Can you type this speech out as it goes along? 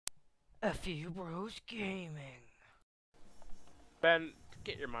A few bros gaming. Ben,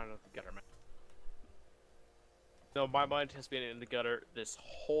 get your mind out of the gutter, man. No, my mind has been in the gutter this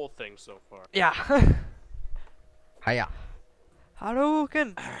whole thing so far. Yeah. Hiya.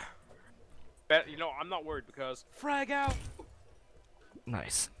 Hadouken. Ben, you know, I'm not worried because frag out.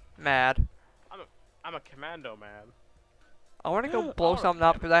 Nice. Mad. I'm a commando, man. I want to go blow Alright, something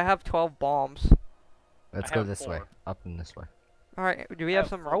up man. because I have 12 bombs. Let's I go have this way. 4. Up and this way. Alright, do we I have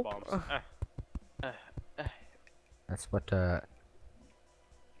some 4 rope? bombs. That's what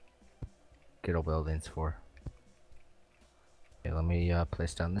ghetto building's for. Okay, let me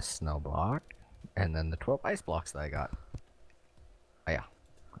place down this snow block, and then the 12 ice blocks that I got. Hiya.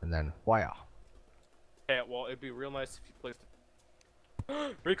 And then wire. Yeah, well, it'd be real nice if you placed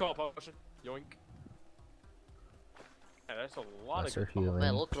it. Recall potion. Yoink. Yeah, that's a lot Lesser of good. healing.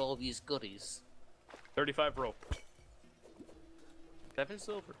 Man, look at all these goodies. 35 rope. 7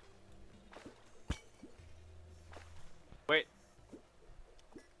 silver. Wait.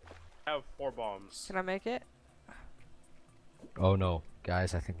 I have 4 bombs. Can I make it? Oh no,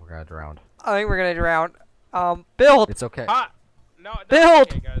 guys, I think we're gonna drown. I think we're gonna drown. Build! It's okay. Ah! No, no,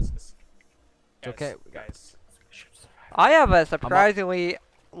 Build! Okay, guys. It's okay. Guys. I have a surprisingly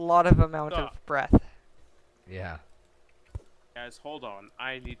lot of amount of Stop. breath. Yeah. Guys, hold on.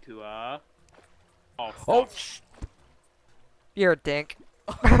 I need to, Oh, Oh! fuck. You're a dink.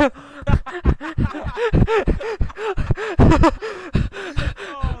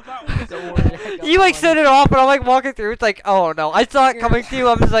 Oh, that was Don't worry, I got You the like money. set it off, and I'm like walking through. It's like, oh no! I saw it coming to you.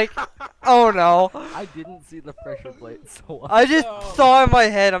 I'm just like, oh no! I didn't see the pressure plate, so I just No. saw in my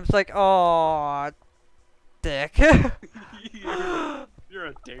head. I'm just like, oh, dick. You're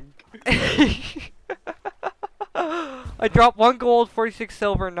a dink. I dropped 1 gold, 46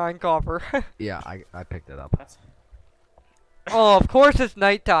 silver, and 9 copper. yeah, I picked it up. That's Oh, of course it's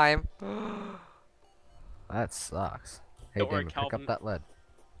nighttime. That sucks. Hey, Don't worry, Damon, pick up Calvin. that lead.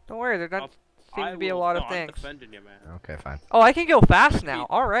 Don't worry, there doesn't seem I to be a will- lot no, of I'm things. defending you, man. Okay, fine. Oh, I can go fast now.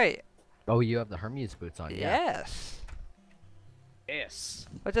 All right. Oh, you have the Hermes boots on. Yeah. Yes. Yes.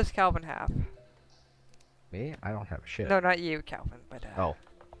 What does Calvin have? Me? I don't have shit. No, not you, Calvin, but Oh.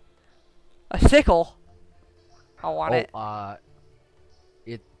 a sickle. I want it.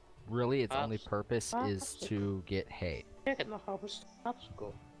 It really its only purpose is to get hay. But it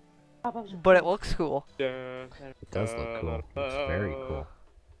looks cool. It does look cool. It's very cool.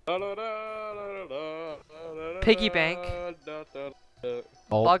 Piggy bank.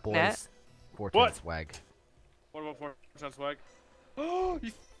 Oh, Bug boys. net. 410 What? swag. What about 4% swag? Oh,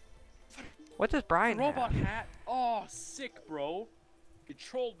 you What does Brian robot have? hat. Oh, sick, bro. You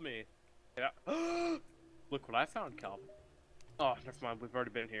trolled me. Yeah. Look what I found, Calvin. Oh, never mind. We've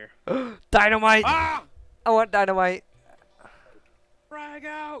already been here. Dynamite. Ah! I want dynamite. Frag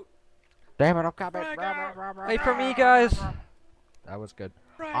out! Damn it, I'm coming. Frag out! Wait for me, guys. That was good.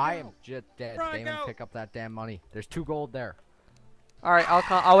 Frag I am out! just dead. Frag Damon, out! pick up that damn money. There's 2 gold there. All right,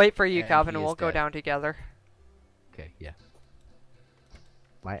 I'll wait for you, And Calvin, he and is we'll go dead. down together. Okay, yeah.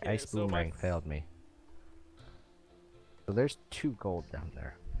 My Okay, ice so boomerang failed me. So there's 2 gold down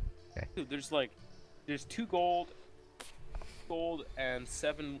there. Dude, there's 2 gold, and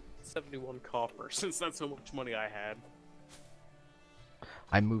 71 copper, since that's how much money I had.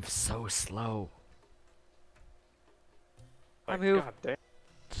 I move so slow. I Like, move God damn.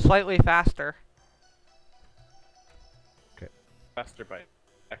 slightly faster. Faster by.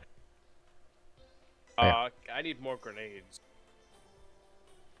 Yeah. I need more grenades.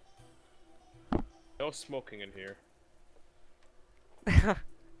 No smoking in here.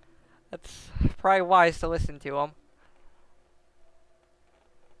 That's probably wise to listen to him.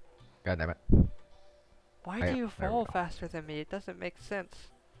 God damn it. Why There do you we fall go. faster than me? It doesn't make sense.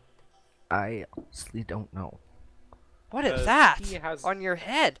 I honestly don't know. What is Because that he has- on your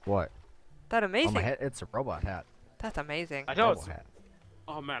head? What? That On amazing. my head? It's a robot hat. That's amazing. I know Robot it's. hat.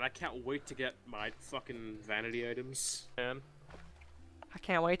 Oh man, I can't wait to get my fucking vanity items, man. I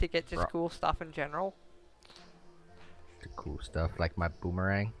can't wait to get just Bro. cool stuff in general. The cool stuff, like my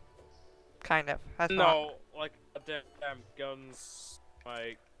boomerang. Kind of. That's not No, like damn guns,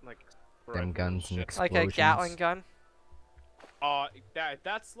 like Them rifles, guns and shit. like a explosions. Gatling gun.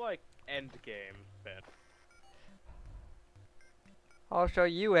 That's like end game, man. I'll show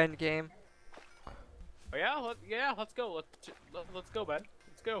you endgame. Oh yeah, let's go. Let's go, man.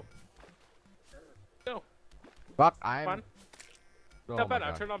 Let's go. Go. Fuck, I'm. Fun. Oh Not my bad,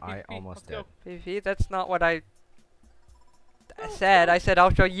 I'll God, turn on I PvP. almost Let's did. PvP, that's not what I said. I said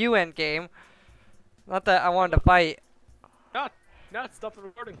I'll show you endgame. Not that I wanted to fight. No, stop the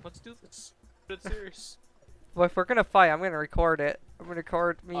recording. Let's do this. It's serious. Well, if we're gonna fight, I'm gonna record it. I'm gonna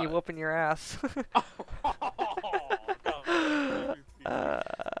record me What? whooping your ass.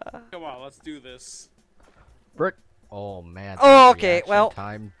 Come on, let's do this. Brick. Oh man. Oh, that okay, reaction well-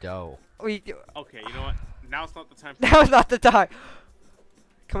 Time dough. we Okay, you know what? Now's not the time. now's not the time.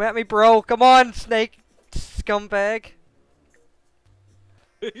 Come at me, bro. Come on, snake scumbag.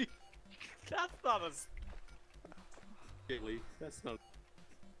 That's not a. That's not.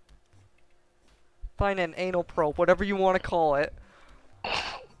 Find an anal probe, whatever you want to call it.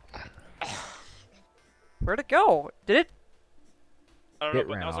 Where'd it go? Did it? I don't know, It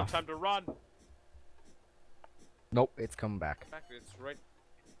but ran now's our off. time to run. Nope, it's coming back. Back, it's right.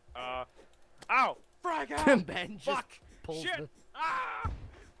 Ow! Frag out! Ben just Fuck! pulls Shit! the. Ah!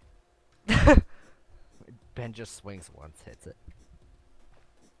 Ben just swings once, hits it.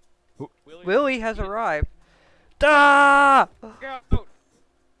 Willie has arrived. Ah! Go!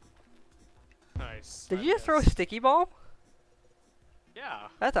 Nice. Did I you just throw a missed. sticky bomb? Yeah.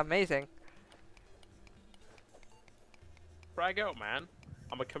 That's amazing. Frag out, man.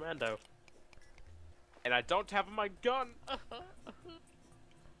 I'm a commando. And I don't have my gun.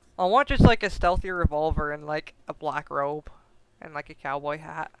 I want just like a stealthy revolver and like a black robe and like a cowboy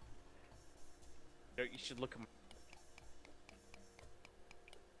hat. You should look at my...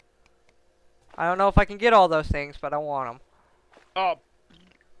 I don't know if I can get all those things, but I want them. Oh.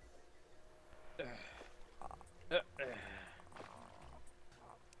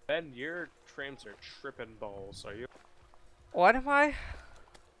 Ben, your frames are tripping balls, are you? What am I?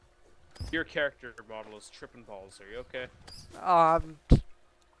 Your character model is tripping balls, are you okay? Um,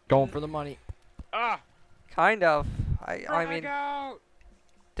 Going for the money. Ah! kind of. I mean, Frag out!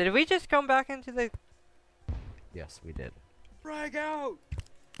 did we just come back into the? Yes, we did. Frag out!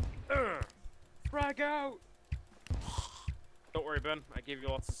 Frag out! Don't worry, Ben. I gave you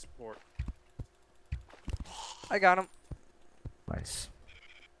lots of support. I got him. Nice.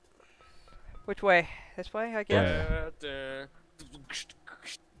 Which way? This way, I guess.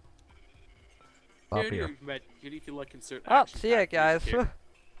 Up here. You need to like insert Oh, action see ya, packed guys. music here.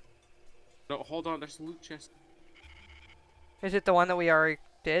 No, hold on. There's a loot chest. Is it the one that we already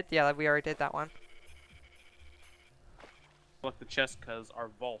did? Yeah, we already did that one. Select the chest because our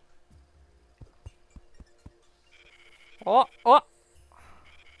vault. Oh, oh.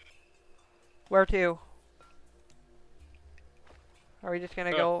 Where to? Are we just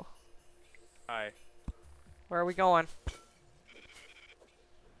gonna go? Hi. Where are we going?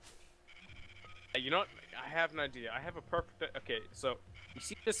 You know what? I have an idea. I have a perfect. Okay, so you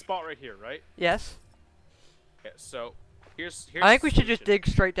see this spot right here, right? Yes. Okay, so here's. I think the we should just solution. dig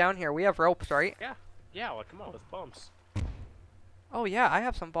straight down here. We have ropes, right? Yeah, well, come on, with bumps. Oh yeah, I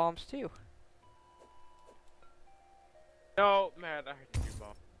have some bombs too. No, man, I heard you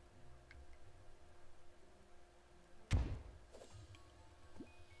bomb.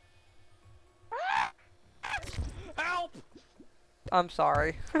 Help! I'm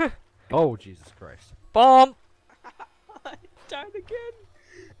sorry. Oh, Jesus Christ. Bomb! I died again.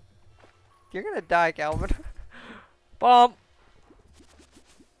 You're gonna die, Calvin. Bomb!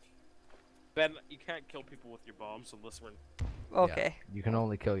 Ben, you can't kill people with your bombs unless we're in... Okay. Yeah, you can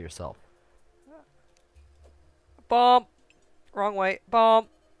only kill yourself. Bomb! Wrong way. Bomb!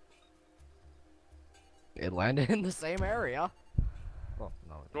 It landed in the same area. Oh,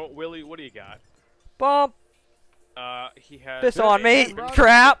 no. No, Willie, what do you got? Bomb! He has... This on me! run.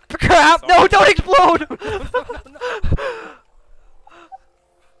 Crap! Crap! No, don't explode!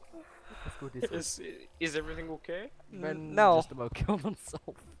 Let's go this way. Is everything okay? Ben No. just about killed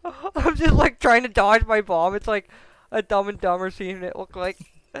himself. I'm just like trying to dodge my bomb. It's like a Dumb and Dumber scene it looked like.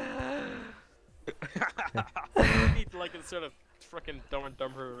 You need like a sort of frickin' Dumb and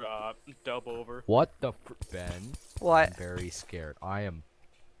Dumber dub over. What the Ben? What? I'm very scared. I am.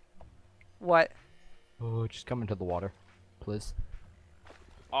 What? Oh, just come into the water, please.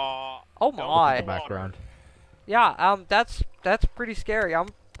 Oh Don't Look my. at the background. Yeah, that's pretty scary.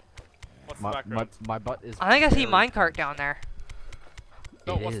 What's the My background? butt is. I think I see very minecart down there.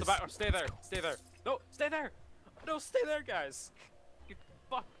 No, It what's the is. background? Stay there. Stay there. No, stay there. No, stay there, guys. You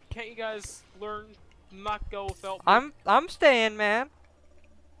fuck. Can't you guys learn not go without me? I'm staying, man.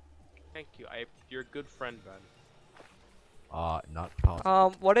 Thank you. You're a good friend, Ben. Not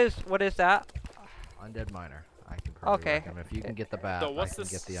possible. What is that? Undead miner. I can probably Okay. wreck him. If you can get the bat, So what's I can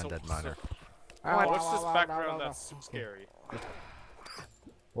this? get the so- undead so- miner. What's this background that's so scary?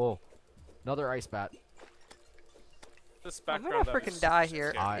 Oh, another ice bat. This I'm background gonna that freaking is die so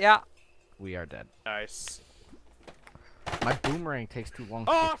here. scary. Yeah. We are dead. Nice. My boomerang takes too long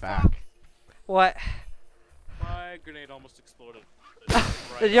to Oh, get back. fuck! What? My grenade almost exploded.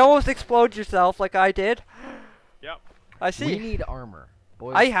 Did you almost explode yourself like I did? Yep. I We see. need armor.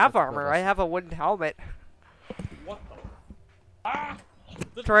 Boys, I have let's build armor. us- I have a wooden helmet. What the? Ah!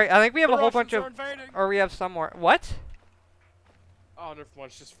 The, Sorry, I think we have the a whole Russians bunch are of, invading! or we have some more. What? Oh, never mind.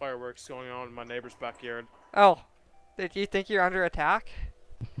 It's just fireworks going on in my neighbor's backyard. Oh, did you think you're under attack?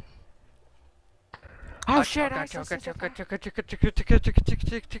 Oh shit!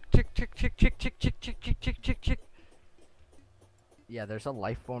 Yeah, there's a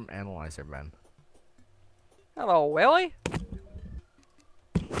life form analyzer, Ben. Hello, Willie.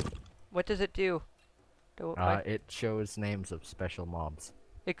 What does it do? It shows names of special mobs.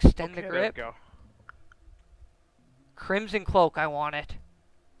 Extend the Okay, grip. there we go. Crimson cloak. I want it.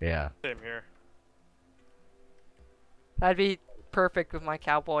 Yeah. Same here. That'd be perfect with my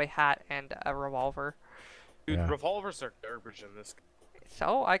cowboy hat and a revolver. Dude, Yeah. revolvers are garbage in this.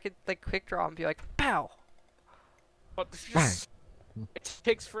 So I could like quick draw and be like, pow. But it's just, it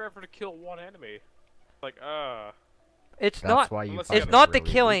takes forever to kill one enemy. Like, It's That's not. why you Unless fight It's a not the really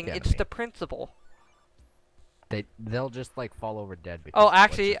weak killing. It's enemy. the principle. They'll just like fall over dead. Because Oh, of what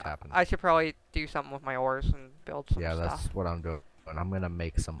actually, just happened. I should probably do something with my ores and build some Yeah, that's stuff. what I'm doing. And I'm gonna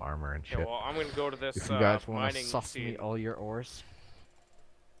make some armor and okay, shit. well, I'm gonna go to this If you guys want to mining suss me scene all your ores,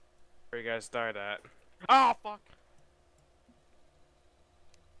 where you guys died at. Oh, fuck!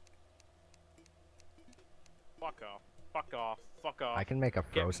 Fuck off. Fuck off. Fuck off. I can make a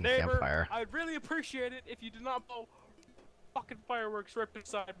Get frozen neighbor, campfire. I'd really appreciate it if you did not blow fucking fireworks right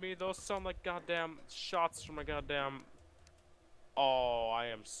beside me. Those sound like goddamn shots from a goddamn... Oh, I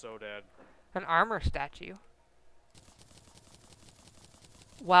am so dead. An armor statue.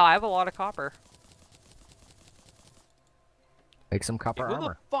 Wow, I have a lot of copper. Make some copper Who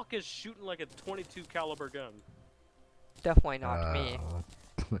armor. the fuck is shooting like a 22 caliber gun? Definitely not me.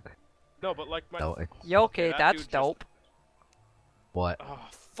 No, but like my... No, Yeah, okay, that that's dude just- dope. what? Oh,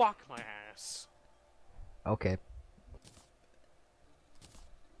 fuck my ass. Okay.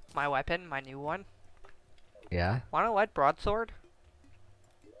 My weapon, my new one. Yeah. Want a lead broadsword?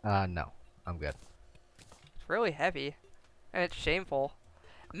 No. I'm good. It's really heavy. And it's shameful.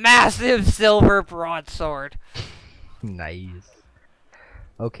 Massive silver broadsword! Nice.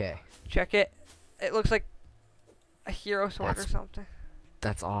 Okay. Check it. It looks like a hero sword or That's- something.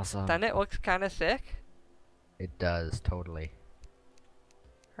 That's awesome. Doesn't it looks kinda sick? It does, totally.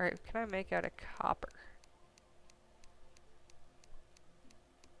 Alright, what can I make out of copper?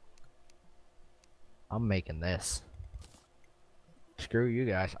 I'm making this. Screw you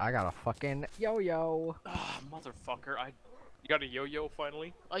guys. I got a fucking yo-yo. Ah, motherfucker. You got a yo-yo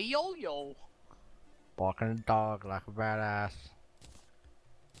finally? A yo-yo! Walking the dog like a badass.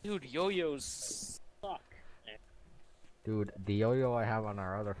 Dude, yo-yos suck. Dude, the yo-yo I have on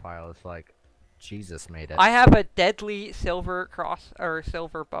our other file is like, Jesus made it. I have a deadly silver cross or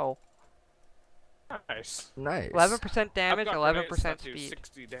silver bow. Nice. Nice. 11% damage, I've got 11% grenades that do speed.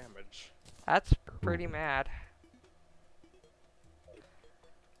 60 damage. That's pretty mad.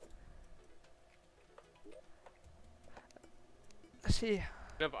 Let's see.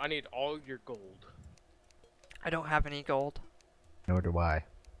 Nev, I need all your gold. I don't have any gold. Nor do I.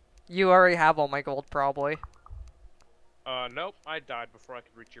 You already have all my gold, probably. Nope. I died before I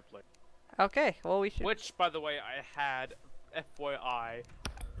could reach your place. Okay, well we should. Which, by the way, I had, FYI,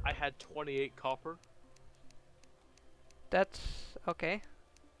 I had 28 copper. That's okay.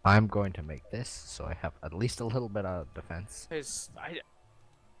 I'm going to make this, so I have at least a little bit of defense. Can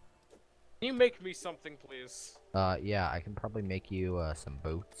you make me something, please? Yeah, I can probably make you, some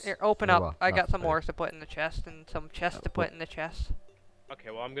boots. Here, open Or, up. well, I not got some boots. ores to put in the chest and some chests to put in the chest.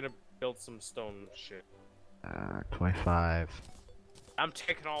 Okay, well, I'm gonna build some stone shit. 25. I'm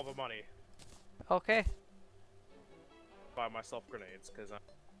taking all the money. Okay. Buy myself grenades, because I'm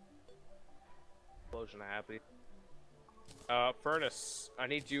explosion happy. Furnace, I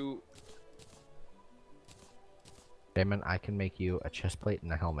need you. Damon, I can make you a chest plate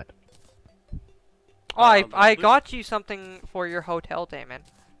and a helmet. Oh, I there's- got you something for your hotel, Damon.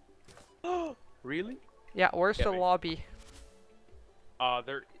 Really? Yeah, where's Get the me. lobby?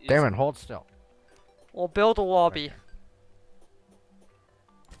 There is. Damon, hold still. We'll build a lobby. here.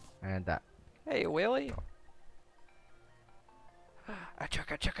 And that. Hey, Willie. A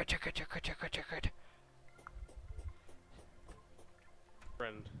chugga.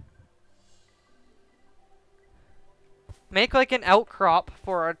 Friend. Make like an outcrop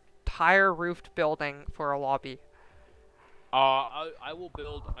for a tire roofed building for a lobby. I will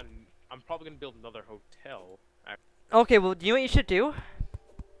build an. I'm probably gonna build another hotel. Okay, well, do you know what you should do?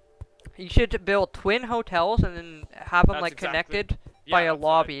 You should build twin hotels and then have them That's like exactly- connected Yeah, by a that's what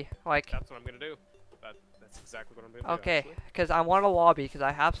lobby. Like, That's what I'm gonna do. That's exactly what I'm gonna do. okay, actually. because I want a lobby because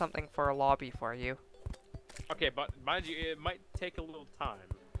I have something for a lobby for you. Okay, but mind you, it might take a little time.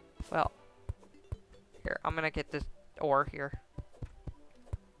 Well, here, I'm gonna get this ore here.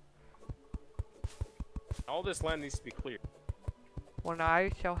 All this land needs to be cleared. When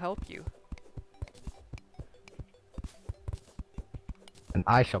I shall help you. And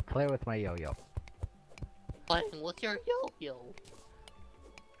I shall play with my yo-yo. Playing with your yo-yo.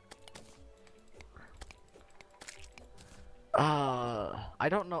 I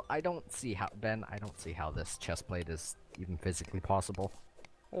don't know. I don't see how, Ben, I don't see how this chest plate is even physically possible.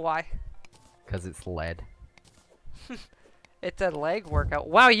 Why? Because it's lead. It's a leg workout.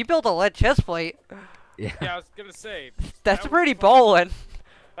 Wow, you built a lead chest plate. Yeah. Yeah, I was gonna say. That's that would pretty fucking- bowling.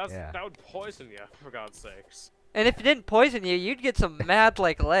 Yeah. That would poison you, for God's sakes. And if it didn't poison you, you'd get some mad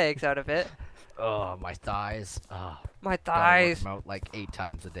like legs out of it. Oh, my thighs. Oh, My gotta work thighs. 'em out like 8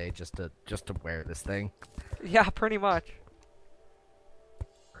 times a day just to wear this thing. Yeah, pretty much.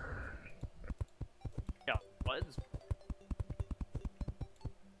 Yeah, leads.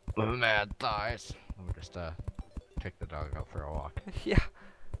 Mad thighs. Let me just take the dog out for a walk. Yeah.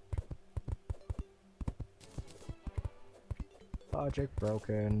 Logic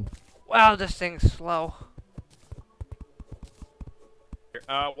broken. Wow, this thing's slow. Here,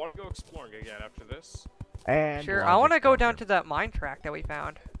 wanna go exploring again after this? And Sure, I want to go down to that mine track that we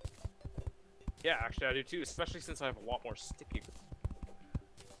found. Yeah, actually I do too, especially since I have a lot more sticky.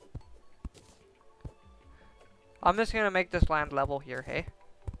 I'm just gonna make this land level here, hey?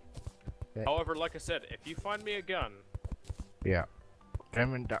 However, like I said, if you find me a gun, Yeah. I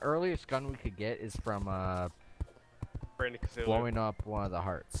mean, the earliest gun we could get is from Brandon Cthulhu, blowing up one of the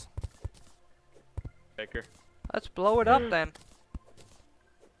hearts. Baker. Let's blow it up then.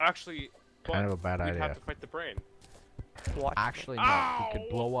 Actually, Kind but of a bad we'd idea. have to fight the brain. What? Actually, no. We could Ow!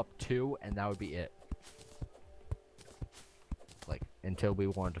 blow up 2, and that would be it. Like, until we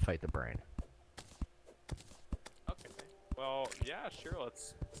wanted to fight the brain. Okay. Well, yeah, sure.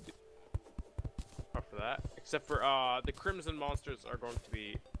 Let's do up for that. Except for the crimson monsters are going to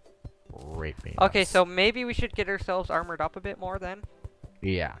be. Raping Okay, us. so maybe we should get ourselves armored up a bit more then.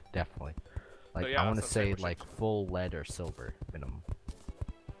 Yeah, definitely. Like, yeah, I want to that's what I'm saying, say, we like, full lead or silver minimum.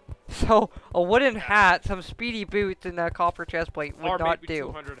 So a wooden hat, some speedy boots, and a copper chest plate would Or not maybe do.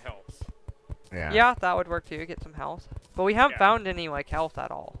 200 health. Yeah. Yeah, that would work too. Get some health, but we haven't Yeah. found any like health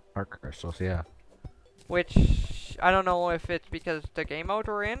at all. Heart crystals, yeah. Which I don't know if it's because the game mode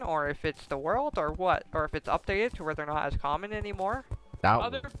we're in, or if it's the world, or what, or if it's updated to where they're not as common anymore. That Oh,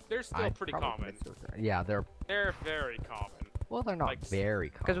 would- they're still I'd pretty probably common. say so. Yeah, they're They're very common. well, they're not like, very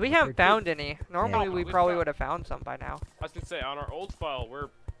common. Because we but haven't they're found any. Normally Yeah. we We've probably found- would have found some by now. I was gonna say on our old file,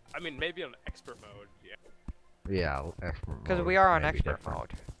 I mean, maybe on expert mode. Yeah. good. Yeah, expert Because mode we are on may be expert different.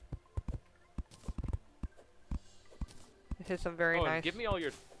 mode. This is some very Oh, and nice. give me all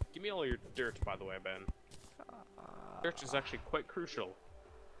your dirt, by the way, Ben. Dirt is actually quite crucial.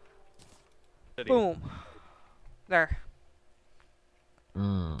 Boom. There.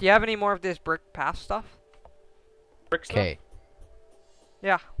 Mm. Do you have any more of this brick path stuff? Brick stuff? Okay.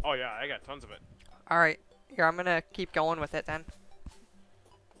 Yeah. Oh yeah, I got tons of it. Alright. Here, I'm gonna keep going with it then.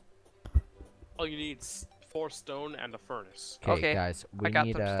 All you need is 4 stone and a furnace. Okay, guys, we I got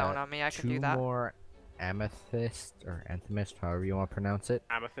need some stone on me. I can 2 do that. more amethyst or anthemist, however you want to pronounce it.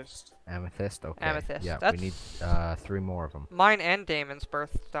 Amethyst. Amethyst. Okay. Amethyst, Yeah, we need that's- 3 more of them. Mine and Damon's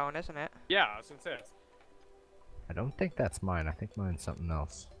birthstone, isn't it? Yeah, I was gonna say. I don't think that's mine. I think mine's something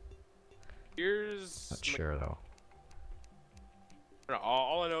else. Here's. Not sure though. No,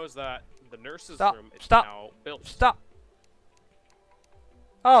 all I know is that the nurse's Stop, room is stop, now built. Stop!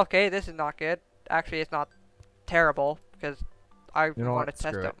 Oh, okay, this is not good. Actually, it's not terrible, because I You know want what? to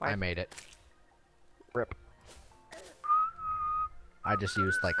test Screw it. out my... I made it. Rip. I just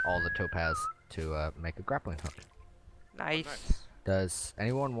used like all the topaz to make a grappling hook. Nice. Nice. Does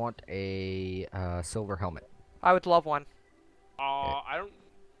anyone want a silver helmet? I would love one. I don't.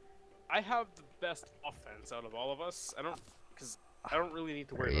 I have the best offense out of all of us. Because I don't really need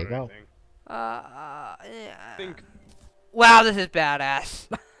to worry There you about go. anything. Yeah. I think Wow, this is badass.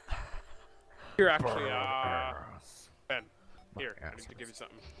 here actually, Ben, My here, I need ass to give you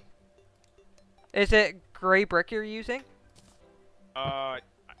something. Is it gray brick you're using?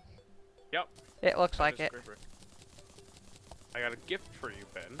 Yep. It looks that like is it. great brick. I got a gift for you,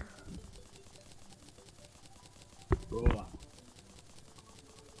 Ben.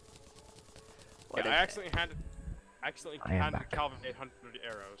 What Yeah, is I it? accidentally I am handed back. Calvin 800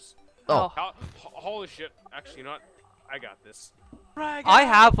 arrows. Oh. Holy shit! Actually, not. I got this. I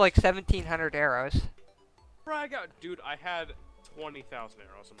have like 1,700 arrows. Frag out, dude. I had 20,000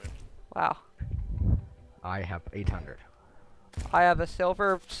 arrows in me. Wow. I have 800. I have a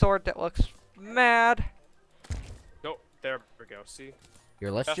silver sword that looks mad. There we go. See?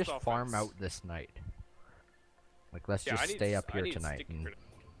 Here, let's Best just farm offense. out this night. Like, let's Yeah, just I need stay s- up I here need tonight sticky and grenade.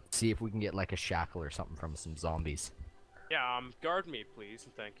 see if we can get like a shackle or something from some zombies. Yeah, guard me, please,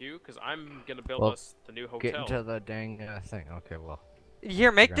 and thank you, because I'm gonna build Well, us the new hotel. Get into the dang thing. Okay, well.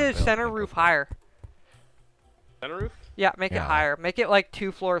 Here, make gonna the build center like a roof floor. higher. Center roof? Yeah, make it Yeah. higher. Make it like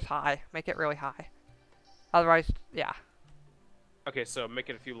 2 floors high. Make it really high. Otherwise, yeah. Okay, so make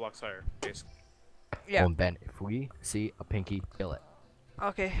it a few blocks higher, basically. Yeah. Well, Ben, if we see a pinky, kill it.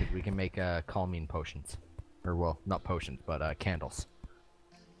 Okay. 'Cause we can make calming potions. Or, well, not potions, but candles.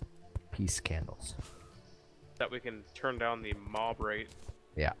 Peace candles. That we can turn down the mob rate.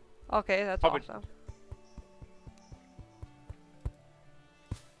 Yeah. Okay, that's Probably- awesome.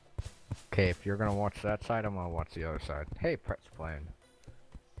 Okay, if you're gonna watch that side, I'm gonna watch the other side. Hey, Pret's playing.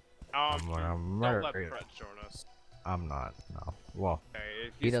 I'm gonna Don't murder let you. Fred join us. I'm not, no. Well,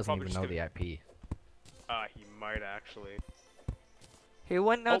 Okay, he he's doesn't probably even just know gonna- the IP. He might actually. He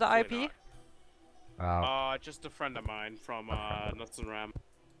wouldn't know the Hopefully IP? Just a friend of mine from Nuts and Ram.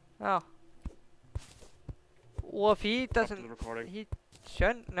 Oh. Well, if he After doesn't, the recording. he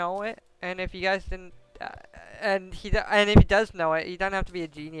shouldn't know it. And if you guys didn't, and if he does know it, he doesn't have to be a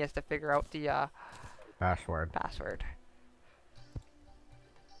genius to figure out the Password. password.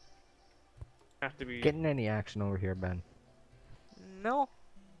 Have to be. Getting any action over here, Ben? No.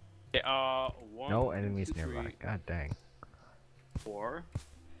 Okay, one, No two, enemies nearby. three, God dang. 4.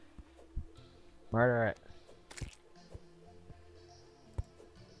 Murder it.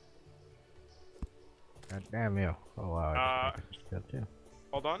 God damn you. Oh wow. I just killed too.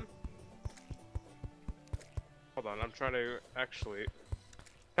 Hold on. Hold on, I'm trying to actually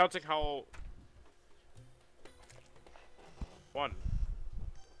counting how 1,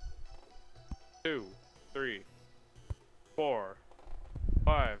 2, 3, 4,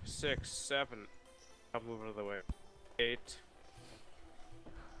 5, 6, 7. I'll move out of the way. 8,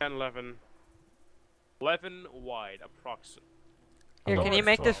 10, 11. 11 wide, approximately. Here, can you Lord,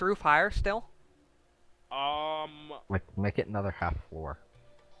 make this 12. roof higher still? Like, make it another half floor.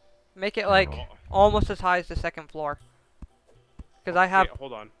 Make it like Oh, almost as high as the second floor. Because I have wait,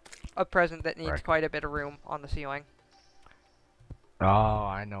 hold on. a present that needs Right. quite a bit of room on the ceiling. Oh,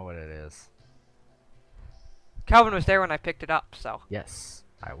 I know what it is. Calvin was there when I picked it up, so. Yes,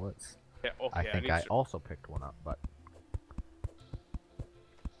 I was. Yeah, okay, I think need I to- also picked one up, but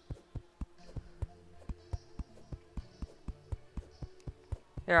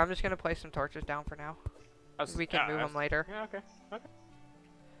Here, I'm just gonna place some torches down for now. that's- We can yeah, move that's- them later. Yeah, okay. Okay.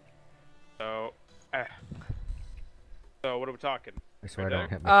 So, so what are we talking? I swear there? don't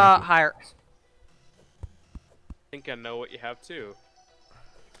hit me. Higher. I think I know what you have too.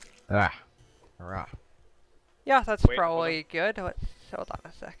 Ah. Hurrah. Yeah, that's Wait, hold probably good. Hold on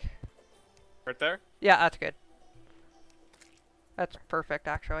a sec. Right there? Yeah, that's good. That's perfect,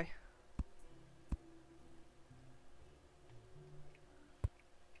 actually.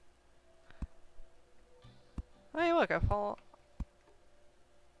 Hey, look, I fall.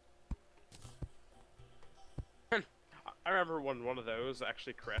 I remember when one of those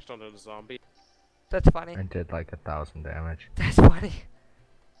actually crashed onto a zombie. That's funny. And did like 1,000 damage. That's funny.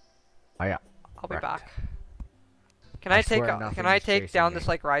 Oh yeah. I'll be Wrecked. back. Can I I take swear can nothing I is take chasing down me. this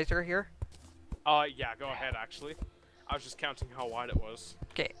like riser here? Yeah, go ahead actually. I was just counting how wide it was.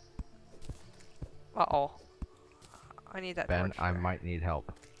 Uh oh. I need that Ben, torch I there. might need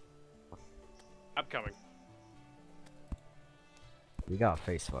help. I'm coming. We got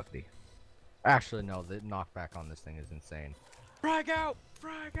face fuckedy. Actually, no, the knockback on this thing is insane. Frag out!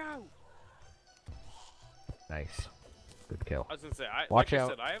 Frag out! Nice. Good kill. I was gonna say, Watch like I out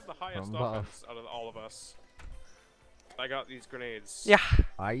said, I have the highest from above. offense out of all of us. I got these grenades. Yeah,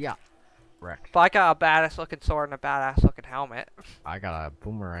 Yeah. Wrecked. but I got a badass looking sword and a badass looking helmet. I got a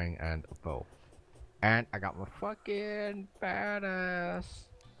boomerang and a bow. And I got my fucking badass.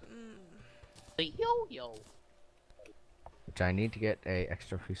 The yo-yo. Which I need to get a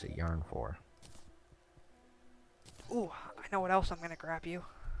extra piece of yarn for. Ooh, I know what else I'm gonna grab you.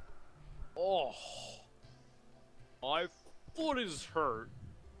 Oh, my foot is hurt.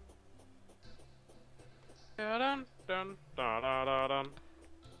 Dun dun dun dun dun dun.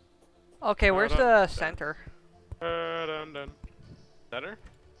 Okay, where's Dun, the dun. center? Dun dun. Center?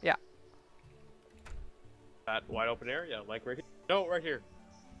 Yeah. That wide open area, like right here. No, right here.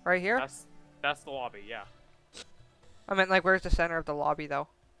 Right here? That's the lobby. Yeah. I meant like where's the center of the lobby though?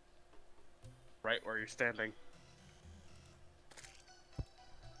 Right where you're standing.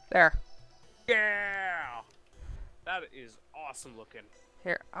 There. Yeah. That is awesome looking.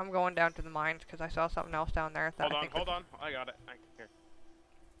 Here, I'm going down to the mines because I saw something else down there that Hold I on, think hold was- on. I got it. Here.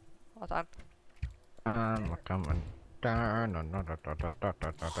 Hold on. I'm coming. You know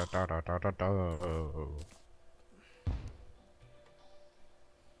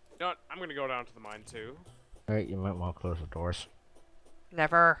what? I'm gonna go down to the mine too. Alright, you might want to close the doors.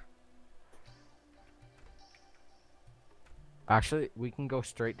 Never. Actually, we can go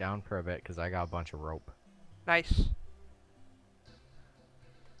straight down for a bit because I got a bunch of rope. Nice.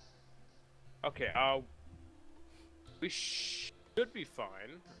 Okay, we should be fine.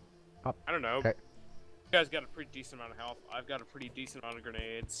 Up. I don't know. Okay. You guys got a pretty decent amount of health. I've got a pretty decent amount of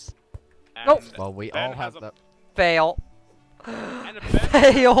grenades. And Nope. Well, we Ben all have has the. Fail. And a Ben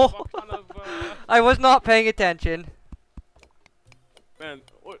has Fail. a fuck ton of, I was not paying attention. Man,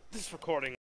 this recording